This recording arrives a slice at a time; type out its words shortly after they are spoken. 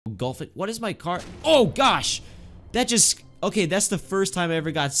engulf it. What is my car? Oh gosh! That just... Okay, that's the first time I ever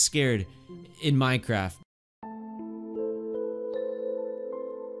got scared in Minecraft.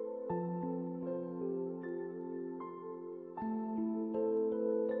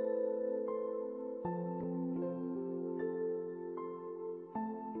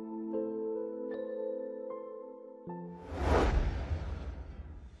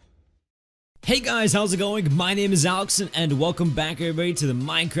 Hey guys, how's it going? My name is Alxton and welcome back everybody to the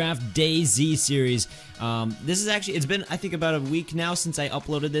Minecraft DayZ series. This is actually, it's been I think about a week now since I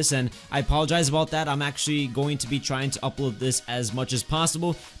uploaded this, and I apologize about that. I'm actually going to be trying to upload this as much as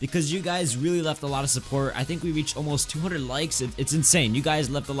possible because you guys really left a lot of support. I think we reached almost 200 likes. It's insane. You guys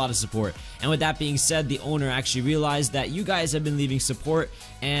left a lot of support. And with that being said, the owner actually realized that you guys have been leaving support,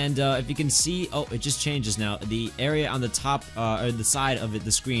 and if you can see, oh, it just changes now. The area on the top, or the side of it,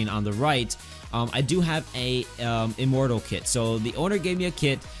 the screen on the right, I do have a immortal kit. So the owner gave me a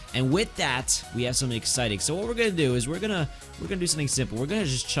kit, and with that we have something exciting. So what we're gonna do is we're gonna do something simple. We're gonna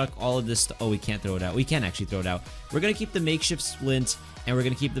just chuck all of this oh, we can't throw it out. We can actually throw it out. We're gonna keep the makeshift splint, and we're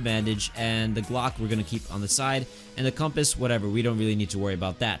gonna keep the bandage, and the Glock we're gonna keep on the side, and the compass, whatever, we don't really need to worry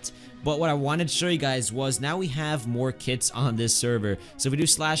about that. But what I wanted to show you guys was now we have more kits on this server. So if we do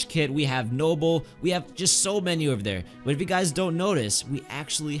 /kit, we have noble, we have just so many over there. But if you guys don't notice, we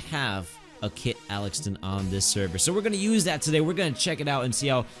actually have a kit Alxton on this server. So we're gonna use that today. We're gonna check it out and see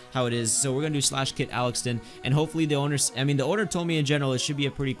how it is. So we're gonna do /kit Alxton, and hopefully the owner told me in general it should be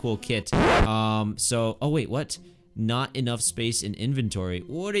a pretty cool kit. So oh wait, what? Not enough space in inventory.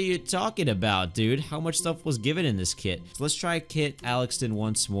 What are you talking about, dude? How much stuff was given in this kit? So let's try kit Alxton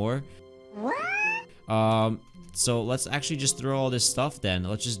once more. So let's actually just throw all this stuff then.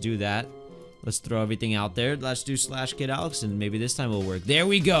 Let's just do that. Let's throw everything out there. Let's do /kit Alxton. Maybe this time will work. There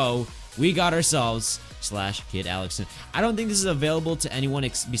we go. We got ourselves /kit Alxton. I don't think this is available to anyone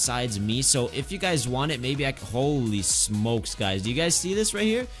besides me. So if you guys want it, maybe I can... Holy smokes, guys. Do you guys see this right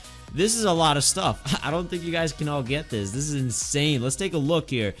here? This is a lot of stuff. I don't think you guys can all get this. This is insane. Let's take a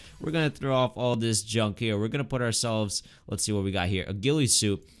look here. We're going to throw off all this junk here. We're going to put ourselves... Let's see what we got here. A ghillie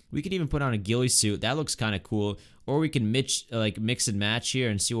suit. We can even put on a ghillie suit. That looks kind of cool. Or we can mix and match here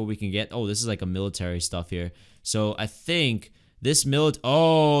and see what we can get. Oh, this is like a military stuff here. So I think this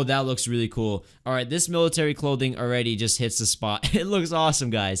oh, that looks really cool. All right, this military clothing already just hits the spot. It looks awesome,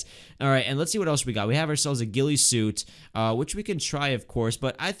 guys. All right, and let's see what else we got. We have ourselves a ghillie suit, which we can try, of course.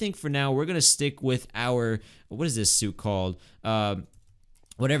 But I think for now, we're going to stick with our... What is this suit called?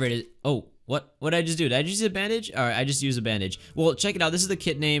 Whatever it is. Oh. What did I just do? Did I just use a bandage? Alright, I just used a bandage. Well, check it out. This is the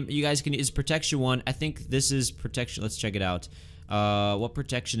kit name. You guys can use protection 1. I think this is protection. Let's check it out. What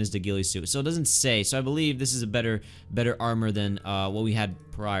protection is the ghillie suit? So it doesn't say. So I believe this is a better armor than what we had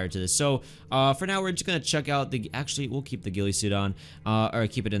prior to this. So for now, we're just gonna check out the... Actually, we'll keep the ghillie suit on, or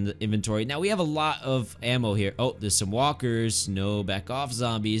keep it in the inventory. Now we have a lot of ammo here. Oh, there's some walkers. No, back off,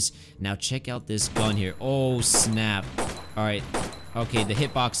 zombies. Now check out this gun here. Oh snap! All right. Okay, the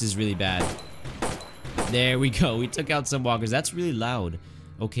hitbox is really bad. There we go. We took out some walkers. That's really loud.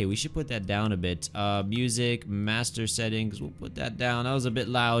 Okay, we should put that down a bit. Music, master settings. We'll put that down. That was a bit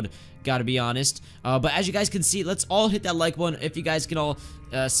loud, gotta be honest. But as you guys can see, let's all hit that like button. If you guys can all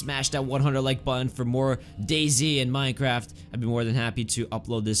smash that 100 like button for more DayZ and Minecraft, I'd be more than happy to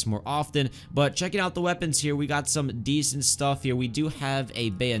upload this more often. But checking out the weapons here, we got some decent stuff here. We do have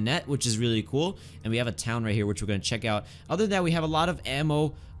a bayonet, which is really cool. And we have a town right here, which we're gonna check out. Other than that, we have a lot of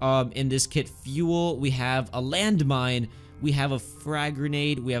ammo in this kit. Fuel, we have a landmine. We have a frag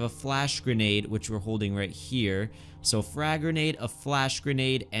grenade, we have a flash grenade, which we're holding right here. So frag grenade, a flash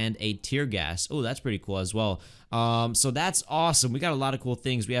grenade, and a tear gas. Oh, that's pretty cool as well. So that's awesome. We got a lot of cool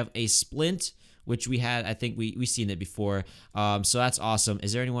things. We have a splint, which we had, I think we seen it before. So that's awesome.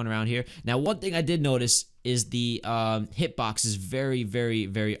 Is there anyone around here? Now, one thing I did notice is the hitbox is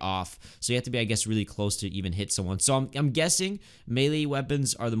very off. So you have to be, I guess, really close to even hit someone. So I'm guessing melee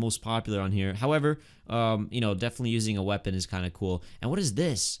weapons are the most popular on here. However, you know, definitely using a weapon is kind of cool. And what is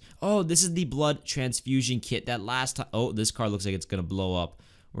this? Oh, this is the blood transfusion kit. That last time... Oh, this car looks like it's gonna blow up.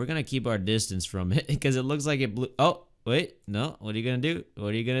 We're gonna keep our distance from it because it looks like it blew... Oh! Wait, no, what are you gonna do? What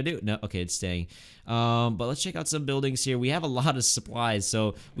are you gonna do? No, okay, it's staying. But let's check out some buildings here. We have a lot of supplies,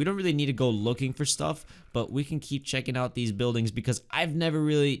 so we don't really need to go looking for stuff, but we can keep checking out these buildings because I've never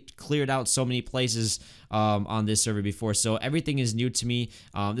really cleared out so many places on this server before, so everything is new to me.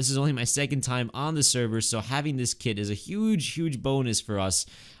 This is only my second time on the server, so having this kit is a huge bonus for us.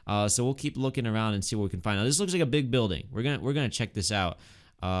 So we'll keep looking around and see what we can find. Now, this looks like a big building. We're gonna check this out.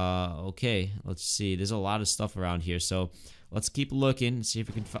 Okay, let's see. There's a lot of stuff around here, so let's keep looking and see if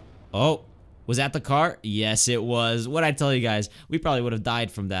we can find... Oh, Was that the car? Yes, it was. What'd I tell you guys? We probably would have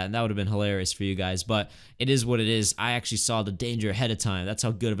died from that, and that would have been hilarious for you guys, but it is what it is. I actually saw the danger ahead of time. That's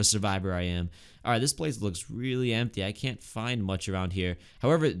how good of a survivor I am. All right, this place looks really empty. I can't find much around here.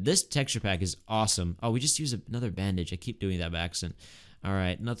 However, this texture pack is awesome. Oh, we just used another bandage. I keep doing that by accident. All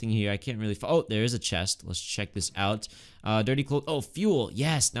right, nothing here. I can't really... Oh, there is a chest. Let's check this out. Dirty clothes. Oh, fuel.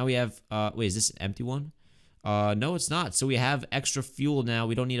 Yes, now we have... Wait, is this an empty one? No, it's not. So we have extra fuel now.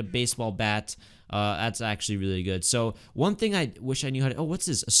 We don't need a baseball bat. That's actually really good. So one thing I wish I knew how to... Oh, what's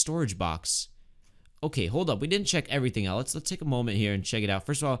this? A storage box. Okay, hold up. We didn't check everything out. Let's take a moment here and check it out.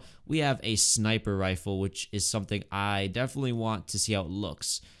 First of all, we have a sniper rifle, which is something I definitely want to see how it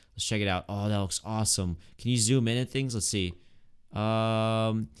looks. Let's check it out. Oh, that looks awesome. Can you zoom in and things? Let's see.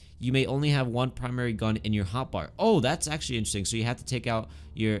 You may only have one primary gun in your hotbar. Oh, that's actually interesting. So you have to take out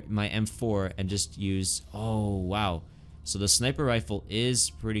my M4 and just use... Oh, wow. So the sniper rifle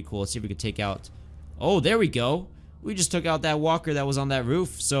is pretty cool. Let's see if we can take out... Oh, there we go. We just took out that walker that was on that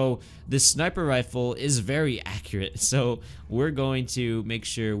roof. So this sniper rifle is very accurate. So we're going to make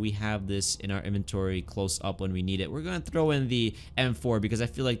sure we have this in our inventory close up when we need it. We're going to throw in the M4 because I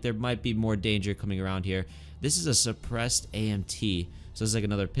feel like there might be more danger coming around here. This is a suppressed AMT. So it's like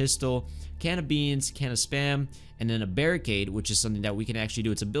another pistol, can of beans, can of Spam, and then a barricade, which is something that we can actually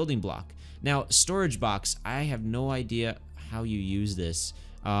do. It's a building block. Now, storage box, I have no idea how you use this.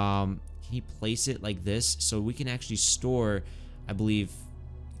 Can you place it like this so we can actually store, I believe,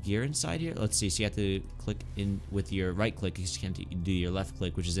 gear inside here? Let's see. So you have to click in with your right click. You can't do your left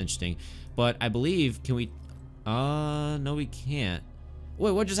click, which is interesting. But I believe, can we... no, we can't.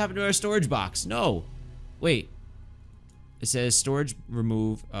 Wait, what just happened to our storage box? No. Wait. It says storage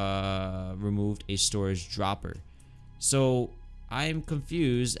removed a storage dropper. So I'm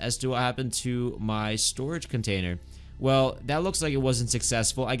confused as to what happened to my storage container. Well, that looks like it wasn't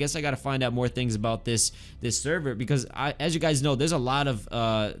successful. I guess I gotta find out more things about this server because as you guys know, there's a lot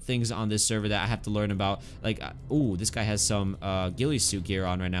of things on this server that I have to learn about. Like, ooh, this guy has some ghillie suit gear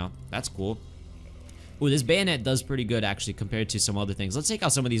on right now. That's cool. Ooh, this bayonet does pretty good actually compared to some other things. Let's take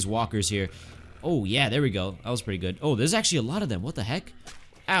out some of these walkers here. Oh yeah, there we go. That was pretty good. Oh, there's actually a lot of them. What the heck?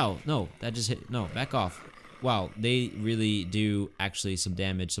 Ow, no, that just hit. No, back off. Wow, they really do actually some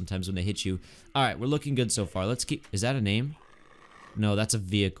damage sometimes when they hit you. All right, we're looking good so far. Let's keep... Is that a name? No, that's a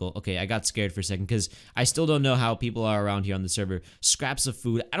vehicle. Okay, I got scared for a second because I still don't know how people are around here on the server. Scraps of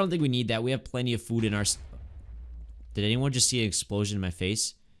food. I don't think we need that. We have plenty of food in our... Did anyone just see an explosion in my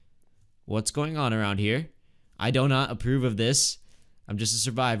face? What's going on around here? I do not approve of this. I'm just a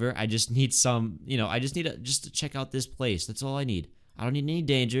survivor. I just need some... You know, I just need just to check out this place. That's all I need. I don't need any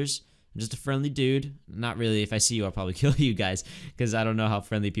dangers. I'm just a friendly dude. Not really. If I see you, I'll probably kill you guys because I don't know how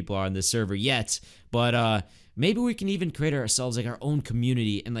friendly people are on this server yet. But maybe we can even create ourselves like our own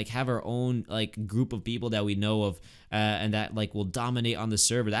community and like have our own like group of people that we know of and that like will dominate on the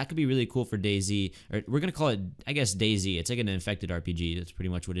server. That could be really cool for DayZ. Or we're gonna call it, I guess, DayZ. It's like an infected RPG. That's pretty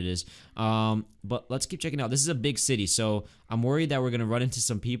much what it is. But let's keep checking out. This is a big city, so I'm worried that we're gonna run into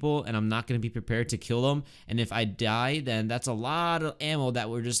some people and I'm not gonna be prepared to kill them. And if I die, then that's a lot of ammo that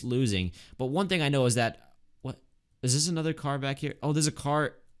we're just losing. But one thing I know is that... What? Is this another car back here? Oh, there's a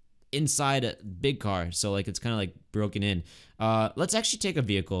car inside a big car, so like it's kind of like broken in. Let's actually take a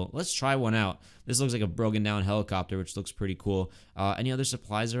vehicle. Let's try one out. This looks like a broken down helicopter, which looks pretty cool. Any other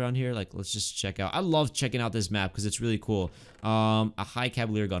supplies around here? Like, let's just check out. I love checking out this map because it's really cool. A high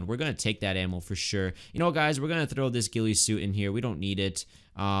cavalier gun. We're gonna take that ammo for sure. You know what, guys, we're gonna throw this ghillie suit in here. We don't need it.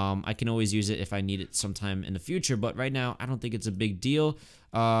 I can always use it if I need it sometime in the future, but right now I don't think it's a big deal.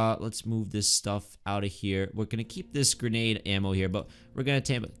 Let's move this stuff out of here. We're gonna keep this grenade ammo here, but we're gonna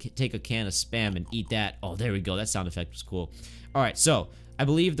take a can of Spam and eat that. Oh, there we go. That sound effect was cool. All right, so I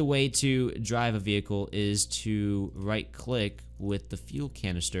believe the way to drive a vehicle is to right click with the fuel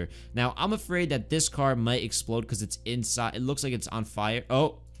canister. Now, I'm afraid that this car might explode because it's inside. It looks like it's on fire.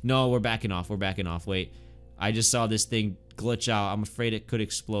 Oh, no, we're backing off. We're backing off. Wait, I just saw this thing glitch out. I'm afraid it could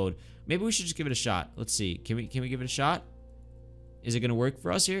explode. Maybe we should just give it a shot. Let's see. Can we give it a shot? Is it gonna work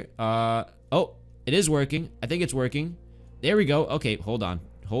for us here? Oh, it is working. I think it's working. There we go. Okay, hold on.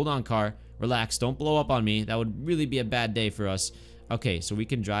 Hold on, car. Relax. Don't blow up on me. That would really be a bad day for us. Okay, so we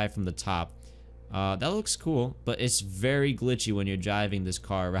can drive from the top. That looks cool, but it's very glitchy when you're driving this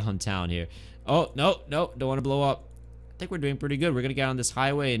car around town here. Oh, no, no, don't want to blow up. I think we're doing pretty good. We're gonna get on this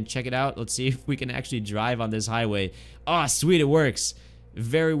highway and check it out. Let's see if we can actually drive on this highway. Oh, sweet, it works.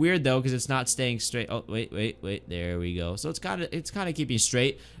 Very weird though, because it's not staying straight. Oh, wait. There we go. So it's kind of keeping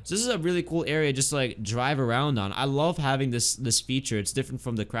straight. So this is a really cool area just to like drive around on. I love having this feature. It's different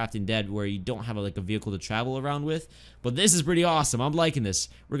from the Crafting Dead where you don't have like a vehicle to travel around with. But this is pretty awesome. I'm liking this.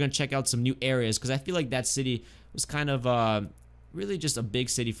 We're gonna check out some new areas because I feel like that city was kind of really just a big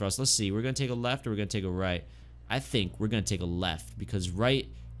city for us. Let's see. We're gonna take a left or we're gonna take a right. I think we're gonna take a left because right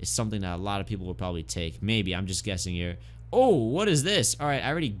is something that a lot of people will probably take. Maybe, I'm just guessing here. Oh, what is this? Alright, I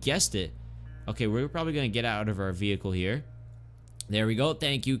already guessed it. Okay, we're probably gonna get out of our vehicle here. There we go.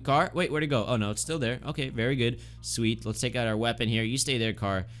 Thank you, car. Wait, where'd it go? Oh, no, it's still there. Okay, very good. Sweet. Let's take out our weapon here. You stay there,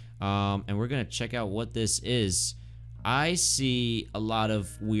 car. And we're gonna check out what this is. I see a lot of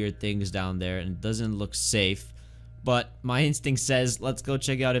weird things down there, and it doesn't look safe. But my instinct says, let's go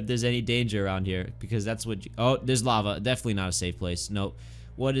check out if there's any danger around here. Because that's what you... Oh, there's lava. Definitely not a safe place. Nope.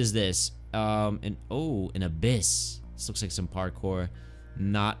 What is this? An abyss. This looks like some parkour.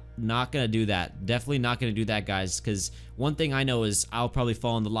 Not gonna do that. Definitely not gonna do that, guys. Because one thing I know is I'll probably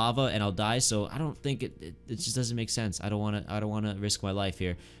fall in the lava and I'll die. So I don't think it just doesn't make sense. I don't wanna risk my life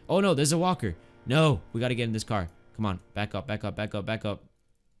here. Oh no, there's a walker. No, we gotta get in this car. Come on, back up.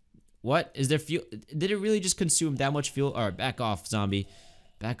 What is there fuel? Did it really just consume that much fuel? All right, back off, zombie.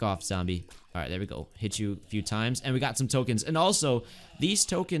 Back off, zombie. All right, there we go. Hit you a few times, and we got some tokens. And also, these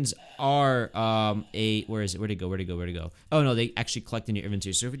tokens are where is it? Where'd it go? Oh no, they actually collect in your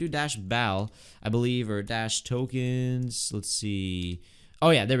inventory. So if we do dash bal, I believe, or dash tokens, let's see. Oh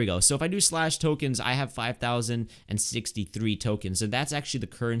yeah, there we go. So if I do slash tokens, I have 5,063 tokens. And that's actually the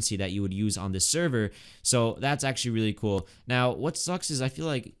currency that you would use on this server. So that's actually really cool. Now, what sucks is I feel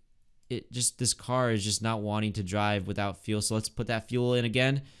like this car is just not wanting to drive without fuel. So let's put that fuel in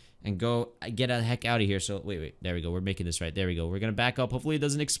again and go get the heck out of here. So wait, there we go. We're making this right. There we go. We're gonna back up. Hopefully it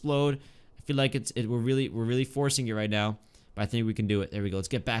doesn't explode. I feel like we're really forcing it right now, but I think we can do it. There we go. Let's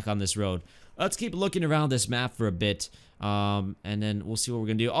get back on this road. Let's keep looking around this map for a bit, and then we'll see what we're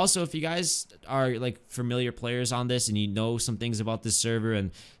gonna do. Also, if you guys are like familiar players on this and you know some things about this server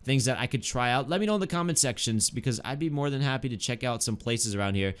and things that I could try out, let me know in the comment sections because I'd be more than happy to check out some places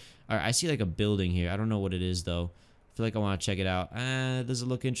around here. All right, I see like a building here. I don't know what it is though. I feel like I want to check it out. Does it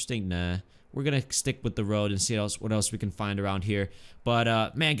look interesting? Nah. We're gonna stick with the road and see what else we can find around here.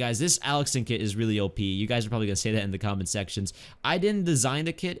 But man, guys, this Alxton kit is really OP. You guys are probably gonna say that in the comment sections. I didn't design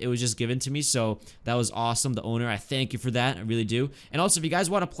the kit; it was just given to me, so that was awesome. The owner, I thank you for that. I really do. And also, if you guys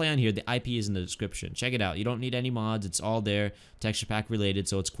want to play on here, the IP is in the description. Check it out. You don't need any mods; it's all there, texture pack related,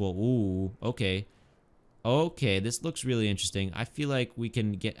 so it's cool. Ooh, okay, okay. This looks really interesting. I feel like we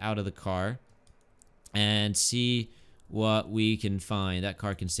can get out of the car and see what we can find. That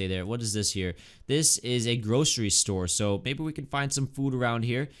car can stay there. What is this here? This is a grocery store, so maybe we can find some food around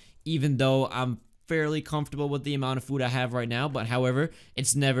here, even though I'm fairly comfortable with the amount of food I have right now. But however,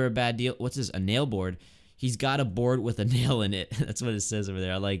 it's never a bad deal. What's this? A nail board. He's got a board with a nail in it. That's what it says over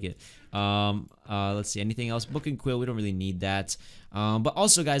there. I like it. Let's see. Anything else? Book and quill. We don't really need that. But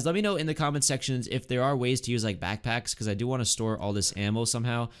also, guys, let me know in the comment sections if there are ways to use like backpacks, because I do want to store all this ammo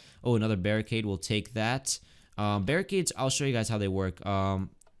somehow. Oh, another barricade. We'll take that. Barricades, I'll show you guys how they work.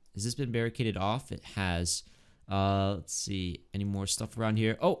 Has this been barricaded off? It has. Let's see. Any more stuff around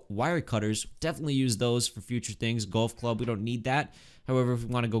here? Oh, wire cutters. Definitely use those for future things. Golf club, we don't need that. However, if we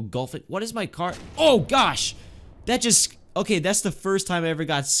want to go golfing. What is my car? Oh, gosh! That just... Okay, that's the first time I ever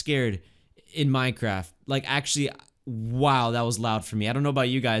got scared in Minecraft. Like, actually... Wow, that was loud for me. I don't know about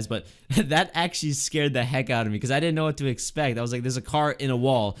you guys, but that actually scared the heck out of me because I didn't know what to expect. I was like, there's a car in a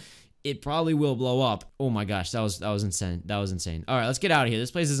wall. It probably will blow up. Oh my gosh, that was insane. That was insane. All right, let's get out of here.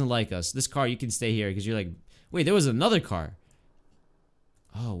 This place isn't like us. This car, you can stay here because you're like, wait, there was another car.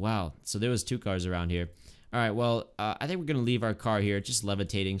 Oh, wow. So there was two cars around here. All right, well, I think we're going to leave our car here, just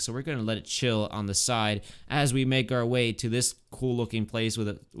levitating. So we're going to let it chill on the side as we make our way to this cool-looking place with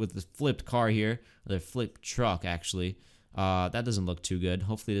the flipped car here. The flipped truck, actually. That doesn't look too good.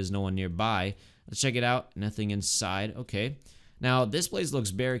 Hopefully there's no one nearby. Let's check it out. Nothing inside. Okay. Now, this place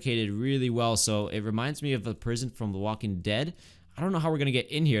looks barricaded really well, so it reminds me of a prison from The Walking Dead. I don't know how we're going to get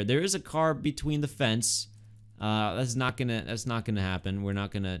in here. There is a car between the fence. That's not gonna happen. We're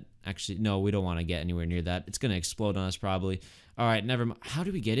not gonna actually, no, we don't want to get anywhere near that. It's gonna explode on us probably. All right, never mind. How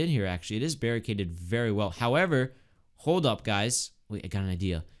do we get in here? Actually, it is barricaded very well. However, hold up, guys. Wait, I got an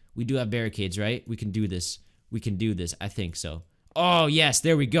idea. We do have barricades, right? We can do this. We can do this. I think so. Oh yes,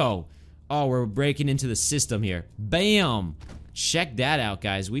 there we go. Oh, we're breaking into the system here. Bam! Check that out,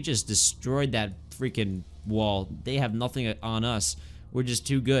 guys. We just destroyed that freaking wall. They have nothing on us. We're just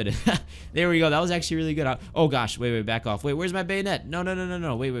too good. There we go. That was actually really good. Oh gosh, wait, back off. Wait, where's my bayonet?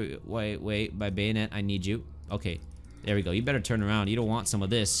 No. Wait, my bayonet. I need you. Okay. There we go. You better turn around. You don't want some of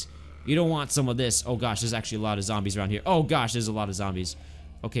this. You don't want some of this. Oh gosh, there's actually a lot of zombies around here. Oh gosh, there's a lot of zombies.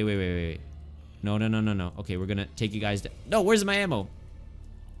 Okay, wait. No. Okay, we're gonna take you guys down. No, where's my ammo?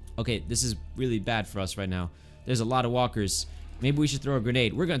 Okay, this is really bad for us right now. There's a lot of walkers. Maybe we should throw a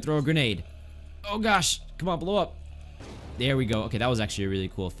grenade. We're gonna throw a grenade. Oh gosh, come on, blow up. There we go. Okay, that was actually a really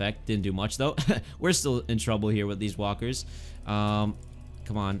cool effect. Didn't do much though. We're still in trouble here with these walkers. Come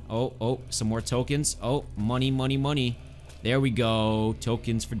on. Oh, some more tokens. Oh, money. There we go.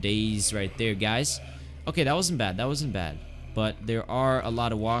 Tokens for days right there, guys. Okay, that wasn't bad. But there are a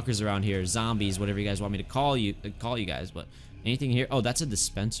lot of walkers around here. Zombies, whatever you guys want me to call you guys. But anything here? Oh, that's a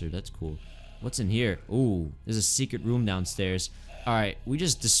dispenser. That's cool. What's in here? Ooh, there's a secret room downstairs. Alright, we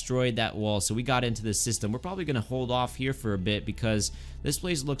just destroyed that wall, so we got into the system. We're probably gonna hold off here for a bit because this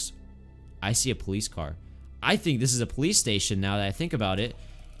place looks... I see a police car. I think this is a police station now that I think about it.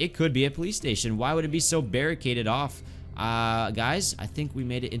 It could be a police station. Why would it be so barricaded off? Guys, I think we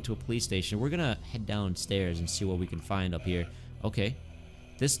made it into a police station. We're gonna head downstairs and see what we can find up here. Okay.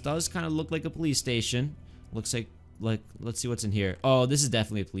 This does kind of look like a police station. Looks like, let's see what's in here. Oh, this is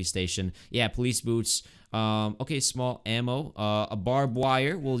definitely a police station. Yeah, police boots. Okay, small ammo. A barbed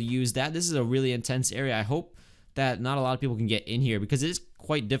wire. We'll use that. This is a really intense area. I hope that not a lot of people can get in here because it is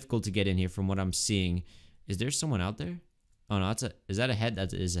quite difficult to get in here from what I'm seeing. Is there someone out there? Oh no, is that a head?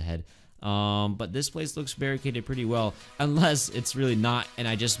 That is a head. But this place looks barricaded pretty well, unless it's really not, and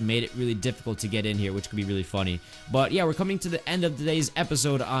I just made it really difficult to get in here, which could be really funny. But yeah, we're coming to the end of today's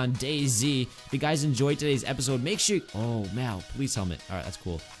episode on DayZ. If you guys enjoyed today's episode, make sure oh man, police helmet. All right, that's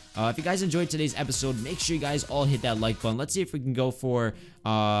cool. If you guys enjoyed today's episode, make sure you guys all hit that like button. Let's see if we can go for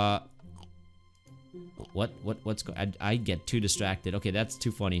I get too distracted. Okay, that's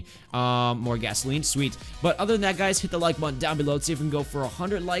too funny. More gasoline, sweet. But other than that, guys, hit the like button down below. Let's see if we can go for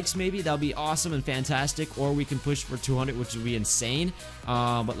 100 likes maybe. That'll be awesome and fantastic. Or we can push for 200, which would be insane.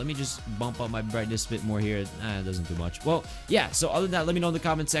 But let me just bump up my brightness a bit more here. It doesn't do much. Well, yeah, so other than that, let me know in the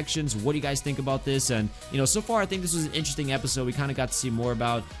comment sections what do you guys think about this. And, you know, so far I think this was an interesting episode. We kind of got to see more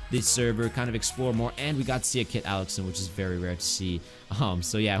about this server, kind of explore more, and we got to see a Kit Alxton, which is very rare to see.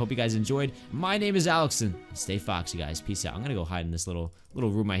 So yeah, I hope you guys enjoyed. My name is Alxton. Stay foxy, guys. Peace out. I'm gonna go hide in this little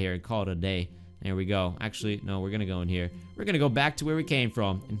room right here and call it a day. There we go. Actually, no, we're gonna go in here. We're gonna go back to where we came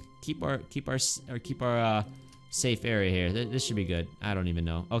from and keep our safe area here. This should be good. I don't even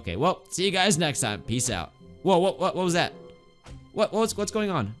know. Okay, well, see you guys next time. Peace out. Whoa, what was that? What's going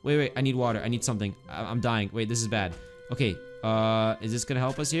on? Wait, I need water. I need something. I'm dying. Wait, this is bad. Okay, is this gonna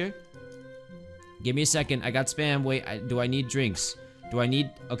help us here? Give me a second. I got spam. Wait, do I need drinks? Do I need...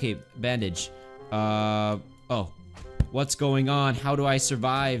 Okay, bandage. Oh. What's going on? How do I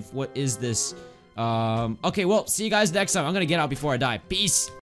survive? What is this? Okay, well, see you guys next time. I'm gonna get out before I die. Peace!